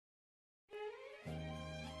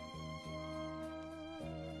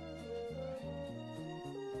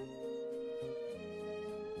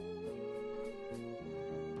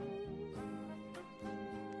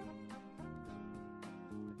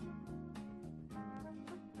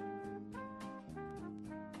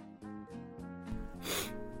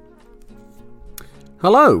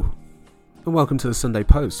Hello, and welcome to the Sunday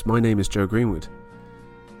Post. My name is Joe Greenwood,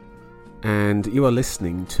 and you are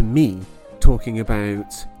listening to me talking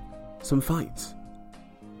about some fights.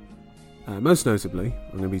 Most notably,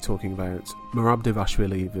 I'm going to be talking about Merab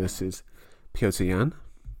Dvalishvili versus Petr Yan.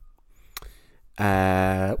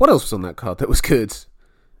 What else was on that card that was good?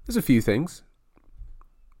 There's a few things.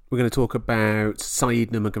 We're going to talk about Said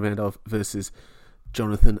Nurmagomedov versus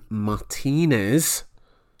Jonathan Martinez.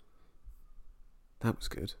 That was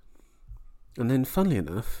good. And then, funnily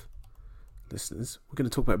enough, listeners, we're going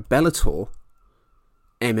to talk about Bellator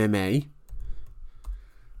MMA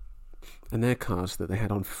and their cards that they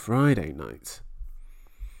had on Friday night,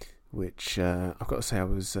 which I've got to say I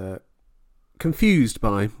was confused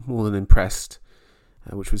by, more than impressed,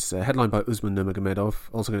 which was headlined by Usman Nurmagomedov.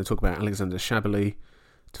 Also going to talk about Alexander Shabaley,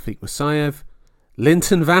 Tafik Musayev,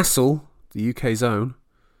 Linton Vassell, the UK's own,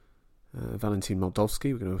 Valentin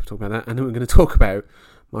Moldovsky. We're going to talk about that. And then we're going to talk about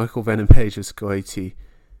Michael Venom Page's Goiti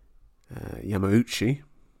Yamauchi.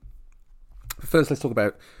 But first, let's talk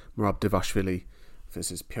about Merab Dvalishvili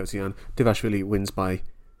versus Petr Yan. Dvalishvili wins by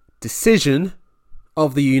decision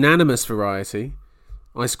of the unanimous variety.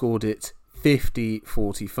 I scored it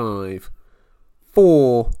 50-45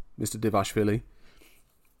 for Mr. Dvalishvili.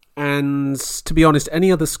 And to be honest,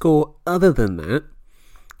 any other score other than that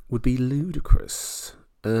would be ludicrous.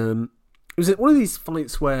 It was one of these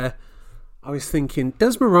fights where I was thinking,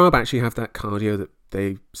 does Merab actually have that cardio that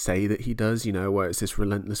they say that he does? You know, where it's this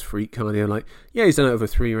relentless freak cardio. Like, yeah, he's done it over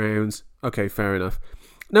 3 rounds. Okay, fair enough.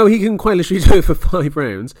 No, he can quite literally do it for 5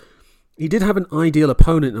 rounds. He did have an ideal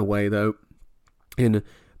opponent in a way, though, in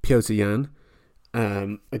Petr Yan.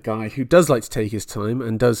 A guy who does like to take his time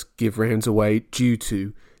and does give rounds away due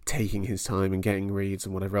to taking his time and getting reads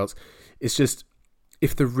and whatever else. It's just,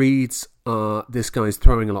 if the reads are this guy's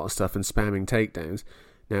throwing a lot of stuff and spamming takedowns.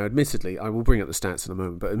 Now, admittedly, I will bring up the stats in a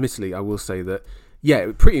moment, but admittedly, I will say that,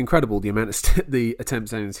 yeah, pretty incredible the amount of the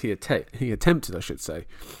attempt downs he attempted, I should say.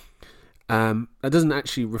 That doesn't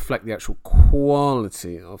actually reflect the actual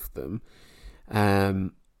quality of them.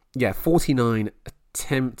 49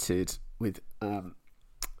 attempted with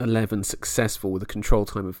 11 successful, with a control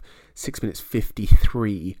time of 6 minutes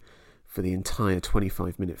 53 for the entire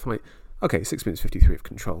 25-minute fight. Okay, 6 minutes 53 of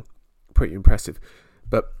control. Pretty impressive.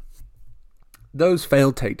 But those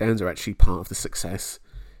failed takedowns are actually part of the success.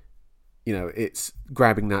 You know, it's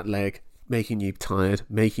grabbing that leg, making you tired,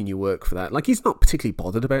 making you work for that. Like, he's not particularly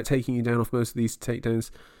bothered about taking you down off most of these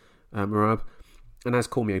takedowns, Merab. And as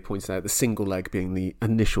Cormier points out, the single leg being the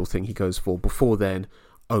initial thing he goes for before then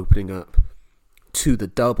opening up to the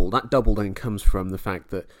double. That double then comes from the fact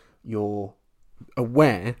that you're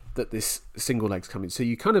aware that this single leg's coming. So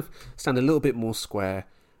you kind of stand a little bit more square.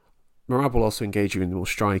 Merab will also engage you in more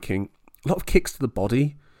striking. A lot of kicks to the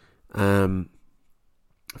body from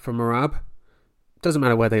Merab. Doesn't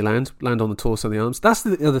matter where they land on the torso and the arms. That's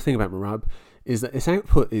the other thing about Merab, is that his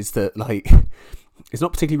output is that, like, it's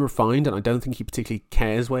not particularly refined, and I don't think he particularly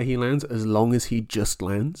cares where he lands as long as he just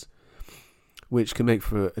lands, which can make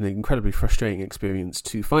for an incredibly frustrating experience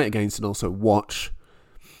to fight against and also watch.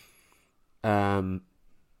 So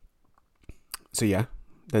yeah,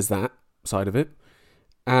 there's that side of it.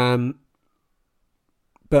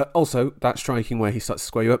 But also, that striking where he starts to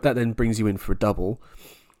square you up, that then brings you in for a double.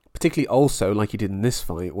 Particularly also, like he did in this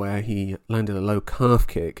fight, where he landed a low calf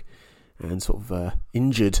kick and sort of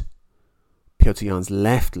injured Petr Yan's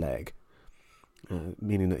left leg,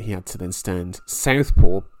 meaning that he had to then stand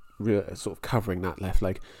southpaw, sort of covering that left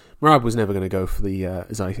leg. Merab was never going to go for the,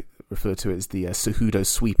 as I refer to it, as the Cejudo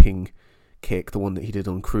sweeping kick, the one that he did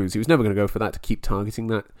on Cruz. He was never going to go for that, to keep targeting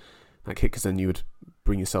that kick, because then you would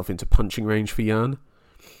bring yourself into punching range for Yan.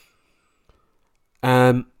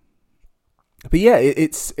 But yeah,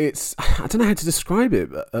 it's I don't know how to describe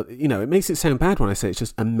it, but, you know, it makes it sound bad when I say it's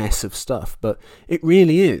just a mess of stuff, but it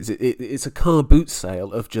really is. It's a car boot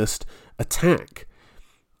sale of just attack.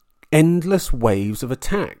 Endless waves of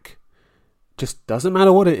attack. Just doesn't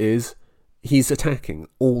matter what it is, he's attacking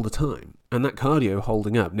all the time. And that cardio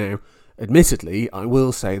holding up. Now, admittedly, I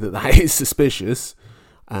will say that is suspicious.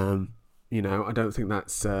 You know, I don't think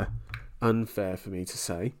that's unfair for me to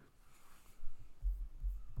say.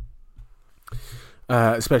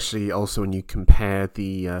 Especially also when you compare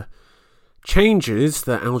the changes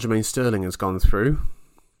that Aljamain Sterling has gone through.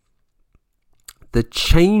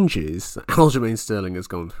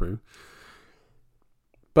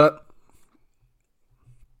 But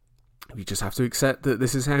you just have to accept that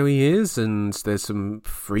this is how he is, and there's some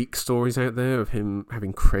freak stories out there of him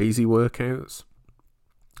having crazy workouts,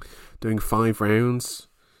 doing 5 rounds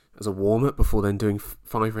as a warm-up before then doing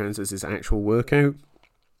 5 rounds as his actual workout.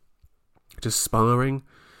 just sparring,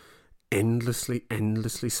 endlessly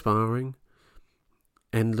sparring,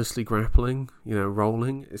 endlessly grappling,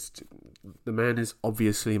 rolling. The man is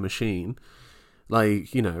obviously a machine.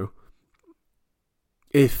 Like,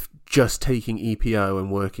 if just taking EPO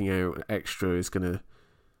and working out extra is going to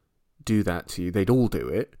do that to you, they'd all do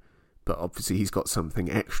it. But obviously he's got something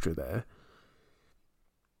extra there.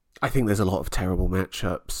 I think there's a lot of terrible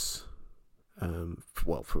matchups.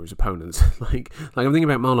 For his opponents. like I'm thinking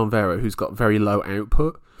about Marlon Vera, who's got very low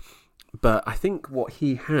output. But I think what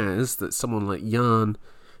he has that someone like Jan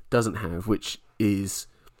doesn't have, which is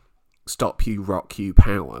stop you, rock you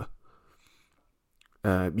power.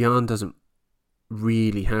 Jan doesn't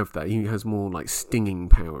really have that. He has more like stinging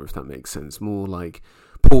power, if that makes sense. More like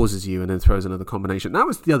pauses you and then throws another combination. That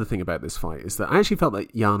was the other thing about this fight, is that I actually felt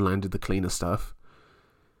like Jan landed the cleaner stuff.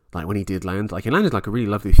 Like when he did land, he landed like a really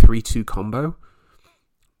lovely 3-2 combo.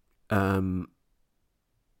 I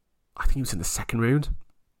think he was in the second round.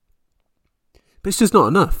 But it's just not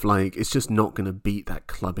enough. It's just not going to beat that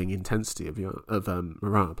clubbing intensity of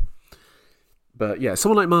Merab. But yeah,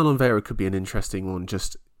 someone like Marlon Vera could be an interesting one,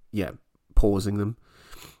 pausing them.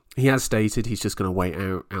 He has stated he's just going to wait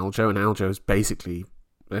out Aljo, and Aljo's basically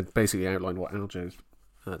outlined what Aljo's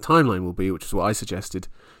timeline will be, which is what I suggested,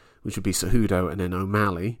 which would be Cejudo and then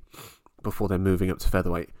O'Malley before they're moving up to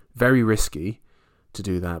featherweight. Very risky to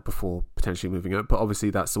do that before potentially moving up, but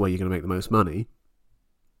obviously that's the way you're going to make the most money.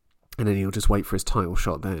 And then he'll just wait for his title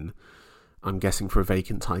shot then. I'm guessing for a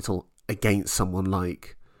vacant title against someone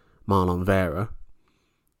like Marlon Vera.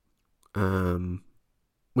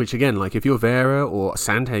 Which again, if you're Vera or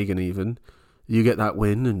Sandhagen even, you get that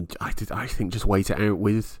win, and I think just wait it out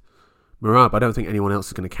with Merab. I don't think anyone else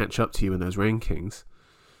is going to catch up to you in those rankings.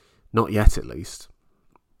 Not yet, at least.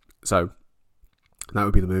 So, that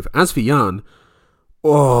would be the move. As for Jan,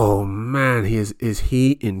 oh man, is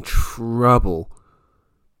he in trouble?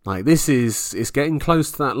 It's getting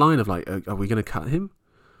close to that line of are we going to cut him?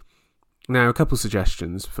 Now, a couple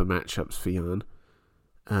suggestions for matchups for Jan.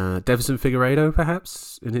 Devson Figueiredo,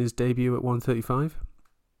 perhaps, in his debut at 135.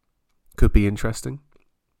 Could be interesting.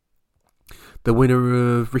 The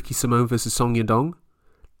winner of Ricky Simón versus Song Yadong.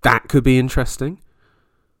 That could be interesting.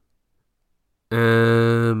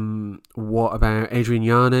 What about Adrian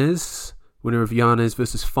Yanez, winner of Yanez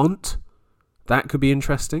versus Font? That could be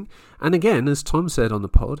interesting. And again, as Tom said on the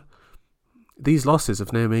pod, these losses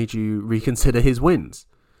have now made you reconsider his wins,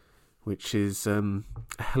 which is a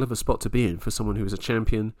hell of a spot to be in for someone who was a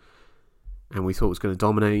champion and we thought was going to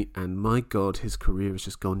dominate. And my God, his career has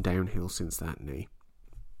just gone downhill since that knee.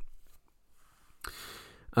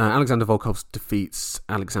 Alexander Volkov defeats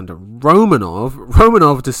Alexander Romanov.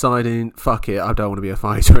 Romanov deciding, fuck it, I don't want to be a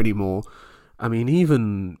fighter anymore. I mean,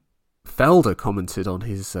 even Felder commented on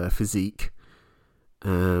his physique,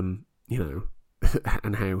 and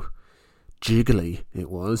how jiggly it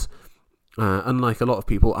was. Unlike a lot of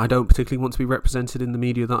people, I don't particularly want to be represented in the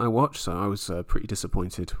media that I watch, so I was pretty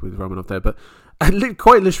disappointed with Romanov there. But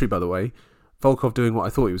quite literally, by the way, Volkov doing what I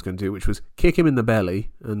thought he was going to do, which was kick him in the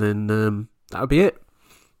belly, and then that would be it.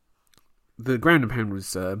 The ground and pound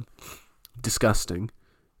was disgusting.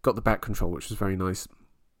 Got the back control, which was very nice.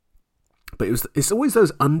 But it's always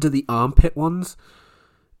those under the armpit ones,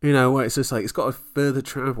 where it's just it's got a further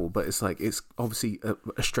travel, but it's it's obviously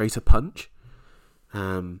a straighter punch.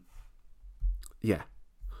 Yeah.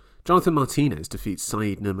 Jonathan Martinez defeats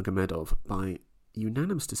Said Nurmagomedov by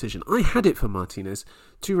unanimous decision. I had it for Martinez,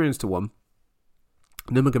 2-1.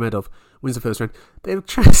 Nurmagomedov wins the first round. They're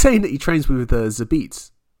saying that he trains with Zabit,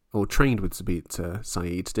 or trained with Zabit,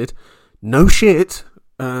 Said did. No shit.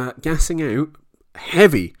 Gassing out.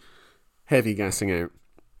 Heavy gassing out.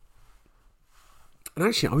 And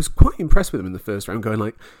actually, I was quite impressed with him in the first round,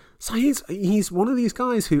 going Said, he's one of these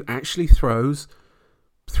guys who actually throws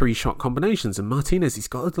 3-shot combinations, and Martinez, he's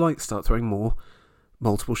got to start throwing more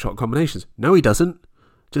multiple shot combinations. No, he doesn't.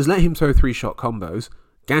 Just let him throw 3-shot combos,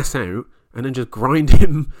 gas out, and then just grind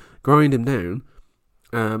him down.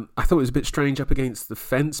 I thought it was a bit strange up against the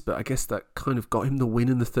fence, but I guess that kind of got him the win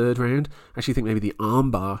in the third round. I actually think maybe the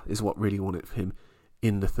armbar is what really won it for him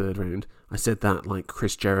in the third round. I said that like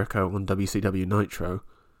Chris Jericho on WCW Nitro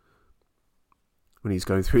when he's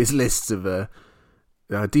going through his lists of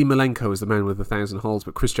Dean Malenko is the man with 1,000 holds,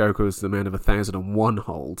 but Chris Jericho is the man of 1,001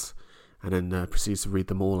 holds, and then proceeds to read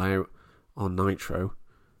them all out on Nitro,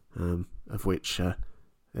 of which at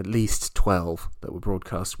least 12 that were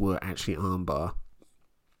broadcast were actually armbar.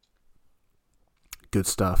 Good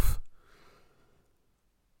stuff.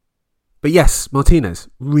 But yes, Martinez,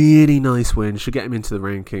 really nice win. Should get him into the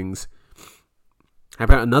rankings. How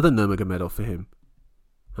about another Nurmagomedov for him?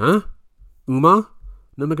 Huh? Umar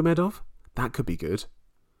Nurmagomedov? That could be good.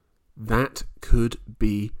 That could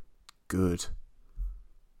be good.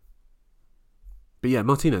 But yeah,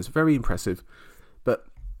 Martinez, very impressive. But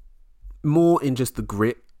more in just the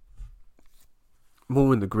grit.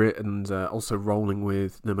 More in the grit, and also rolling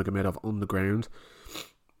with Nurmagomedov on the ground.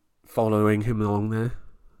 Following him along there.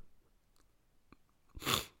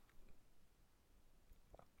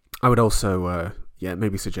 I would also,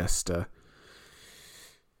 maybe suggest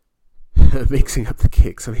mixing up the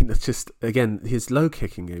kicks. I mean, that's just, again, his low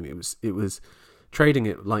kicking game, it was trading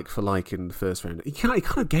it like for like in the first round. He kind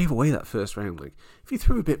of gave away that first round. Like, if he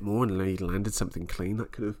threw a bit more and he landed something clean,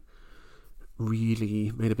 that could have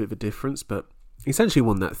really made a bit of a difference. But he essentially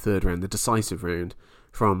won that third round, the decisive round,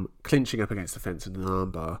 from clinching up against the fence and an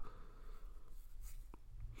armbar.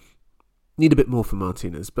 Need a bit more from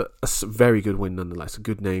Martinez, but a very good win nonetheless. A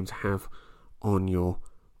good name to have on your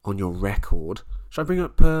record. Should I bring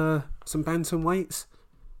up some bantamweights?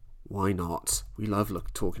 Why not? We love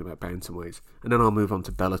talking about bantamweights. And then I'll move on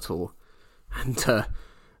to Bellator and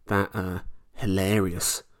that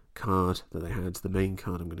hilarious card that they had, the main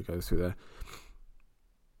card I'm going to go through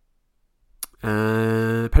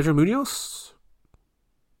there. Pedro Munoz?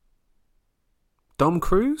 Dom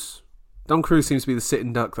Cruz? Dom Cruz seems to be the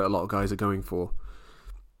sitting duck that a lot of guys are going for.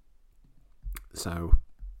 So,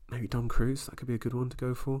 maybe Dom Cruz, that could be a good one to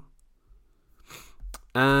go for.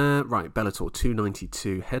 Right, Bellator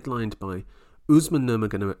 292, headlined by Usman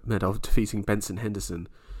Nurmagomedov defeating Benson Henderson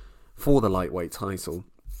for the lightweight title.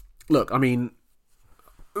 Look, I mean,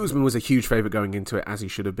 Usman was a huge favourite going into it, as he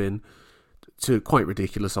should have been, to quite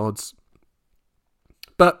ridiculous odds.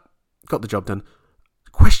 But, got the job done.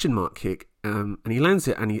 Question mark kick, and he lands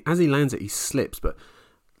it, and as he lands it, he slips, but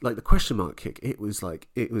like the question mark kick, it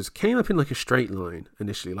came up in like a straight line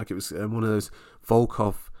initially, like it was one of those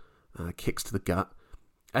Volkov kicks to the gut,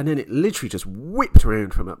 and then it literally just whipped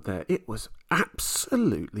around from up there. It was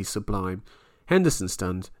absolutely sublime. Henderson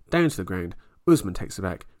stunned, down to the ground. Usman takes it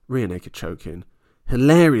back, rear naked choke in.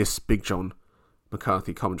 Hilarious Big John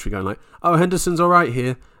McCarthy commentary going like, "Oh, Henderson's all right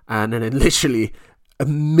here," and then it literally a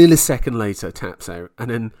millisecond later taps out, and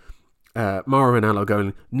then Mauro Ranallo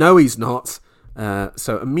going, "No, he's not."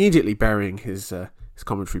 So immediately burying his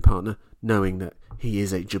commentary partner, knowing that he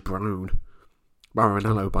is a jabron. Mauro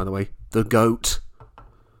Ranallo, by the way, the GOAT.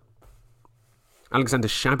 Alexander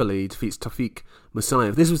Shabaley defeats Taufik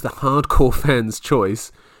Musayev. This was the hardcore fans'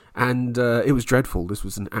 choice, and it was dreadful. This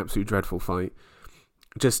was an absolute dreadful fight.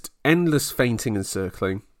 Just endless feinting and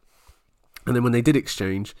circling. And then when they did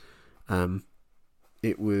exchange,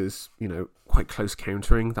 it was, quite close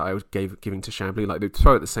countering that I was giving to Shabaley. Like, they'd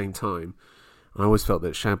throw at the same time. I always felt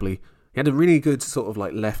that Shabaley, he had a really good sort of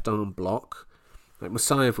like left arm block. Like,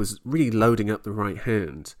 Musayev was really loading up the right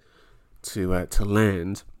hand to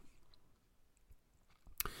land.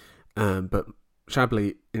 But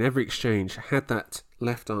Shabaley, in every exchange, had that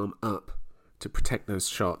left arm up to protect those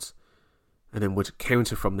shots, and then would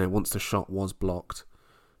counter from there once the shot was blocked.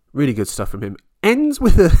 Really good stuff from him. Ends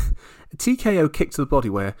with a TKO kick to the body,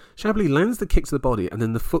 where Shabaley lands the kick to the body, and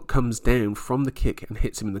then the foot comes down from the kick and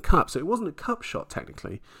hits him in the cup. So it wasn't a cup shot,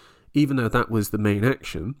 technically, even though that was the main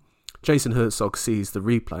action. Jason Herzog sees the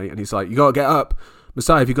replay, and he's like, "You got to get up.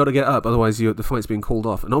 Musayev, you got to get up, otherwise the fight's being called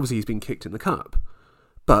off." And obviously he's been kicked in the cup.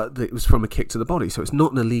 But it was from a kick to the body, so it's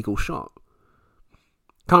not an illegal shot.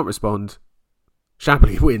 Can't respond.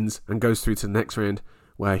 Shabaley wins and goes through to the next round,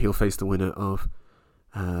 where he'll face the winner of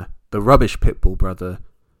the rubbish Pitbull brother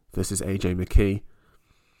versus AJ McKee.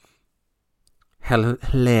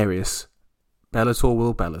 Hilarious. Bellator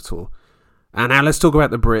will Bellator. And now let's talk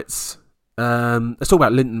about the Brits. Let's talk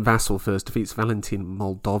about Linton Vassell first. Defeats Valentin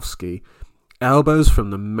Moldovsky. Elbows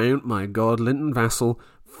from the mount, my God. Linton Vassell,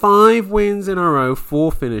 5 wins in a row,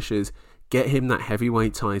 4 finishes. Get him that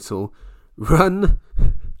heavyweight title. Run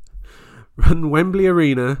Wembley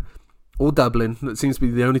Arena or Dublin. That seems to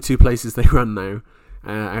be the only 2 places they run now,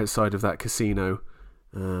 outside of that casino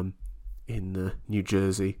in New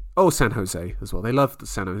Jersey. Oh, San Jose as well. They love the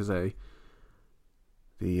San Jose.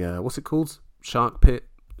 The what's it called? Shark Pit,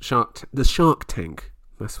 the Shark Tank.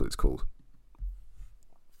 That's what it's called.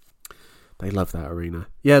 They love that arena.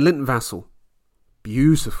 Yeah, Linton Vassell.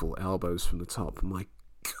 Beautiful elbows from the top. My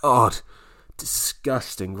God,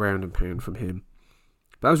 disgusting ground and pound from him.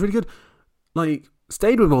 But that was really good. Like,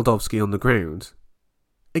 stayed with Moldovsky on the ground.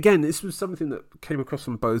 Again, this was something that came across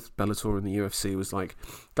from both Bellator and the UFC. Was like,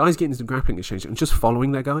 guys getting into grappling exchange and just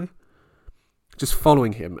following their guy. Just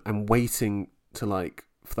following him and waiting to, like,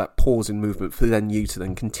 for that pause in movement for then you to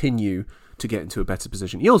then continue to get into a better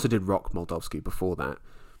position. He also did rock Moldovsky before that.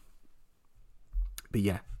 But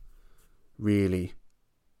yeah, really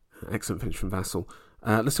excellent finish from Vassell.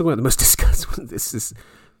 Let's talk about the most discussed one. This is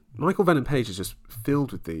Michael Venom Page is just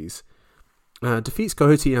filled with these. Defeats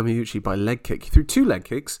Kohoti Yamauchi by leg kick. He threw 2 leg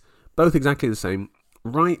kicks, both exactly the same.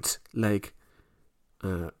 Right leg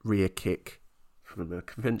rear kick from a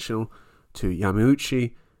conventional to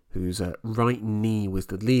Yamauchi, whose right knee was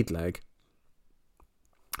the lead leg.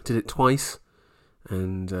 Did it twice,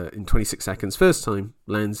 and in 26 seconds. First time,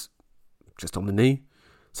 lands just on the knee.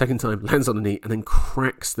 Second time, lands on the knee, and then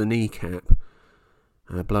cracks the kneecap,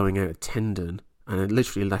 blowing out a tendon, and it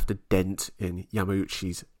literally left a dent in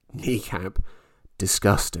Yamauchi's kneecap.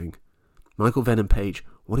 Disgusting. Michael Venom Page,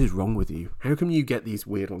 what is wrong with you? How come you get these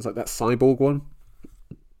weird ones? Like that Cyborg one?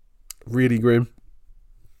 Really grim.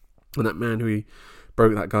 And that man who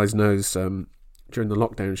broke that guy's nose during the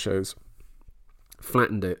lockdown shows.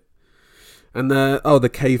 Flattened it. And the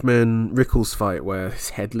caveman Rickles fight where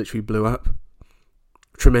his head literally blew up.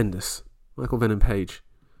 Tremendous. Michael Venom Page.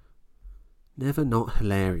 Never not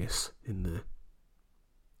hilarious in there.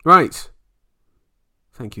 Right.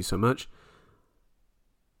 Thank you so much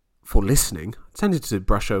for listening. I tended to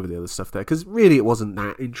brush over the other stuff there because really it wasn't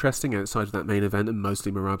that interesting outside of that main event and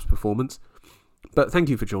mostly Merab's performance. But thank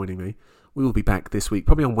you for joining me. We will be back this week,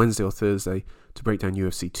 probably on Wednesday or Thursday, to break down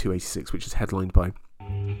UFC 286, which is headlined by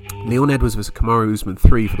Leon Edwards vs. Kamaru Usman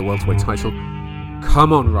 3 for the welterweight title.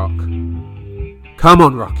 Come on, Rock. Come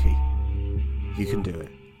on, Rocky. You can do it.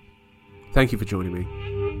 Thank you for joining me.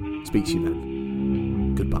 Speak to you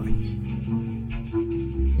then. Goodbye.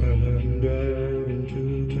 Well, I'm driving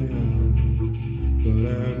to town, but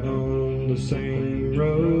I'm on the same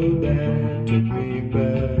road that took me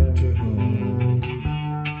back to home.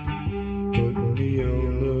 Put me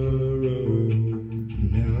on the road.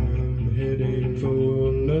 Now I'm heading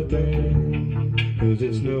for nothing, 'cause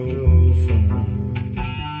it's no more fun.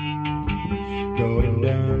 Going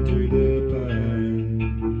down through the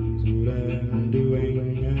pines, what I'm doing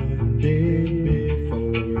I did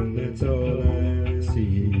before, and that's all I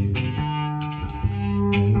see.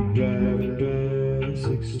 I'm driving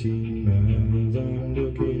 16 miles, I'm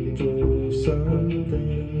looking for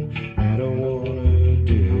something I don't wanna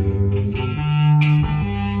do.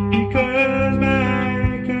 Because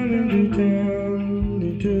my coming to town,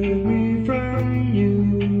 they took me from you.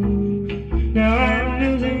 Now I'm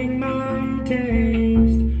losing my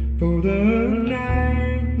taste for the nightlife.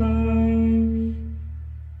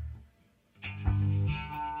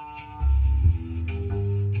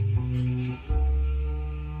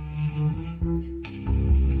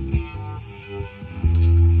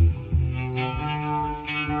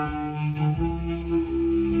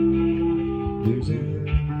 Losing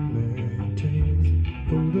my taste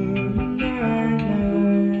for the nightlife.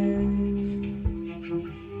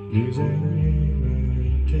 Losing my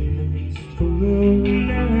taste for the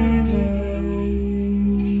nightlife.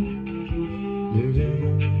 Losing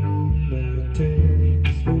my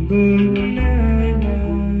taste for the nightlife.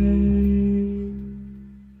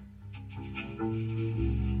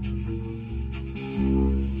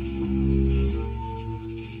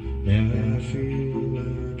 Now I feel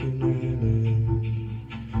like an island,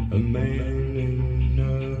 a man in a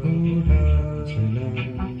whole house, and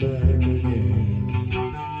I'm back again.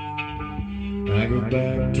 I go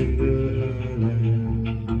back to the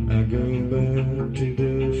highland, I go back to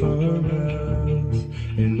the farmhouse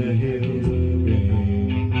in the hills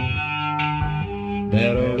again.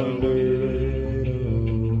 That I wonder at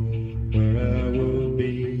all where I would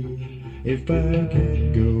be if I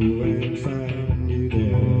could go and find you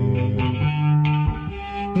there.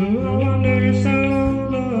 Oh, I wonder so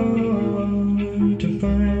long to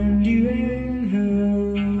find you and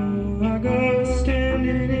how I go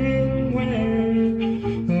standing in where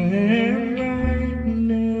I am right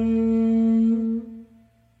now.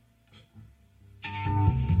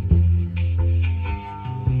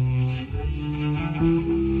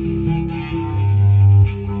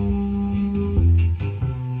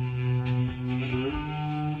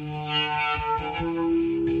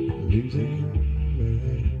 Losing my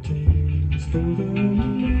taste for the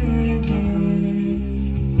nightlife.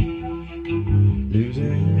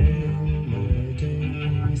 Losing my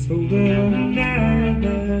taste for the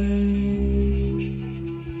nightlife.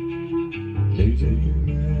 Losing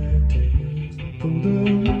my taste for the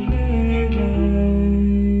nightlife.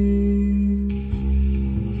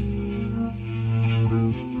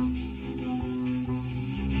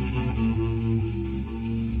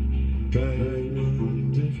 Try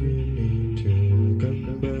once if you need to, come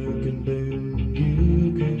back and then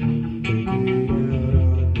you can take it out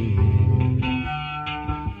on me.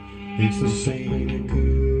 It's the same, it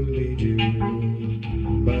could lead you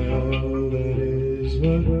by all that is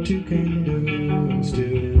what you can do and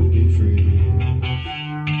still be free.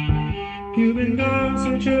 You've been gone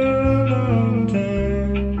such a long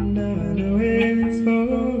time. Now I know it's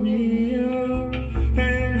for real.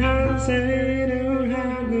 And how sad or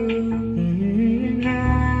how good and how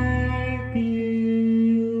I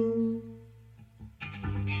feel.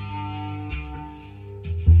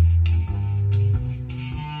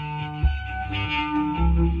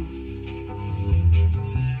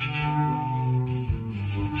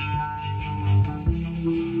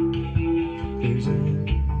 Losing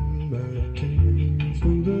my tears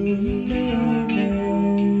through the night.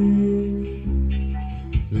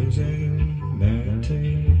 Losing my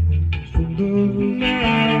tears through the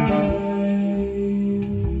night.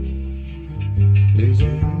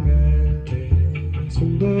 Losing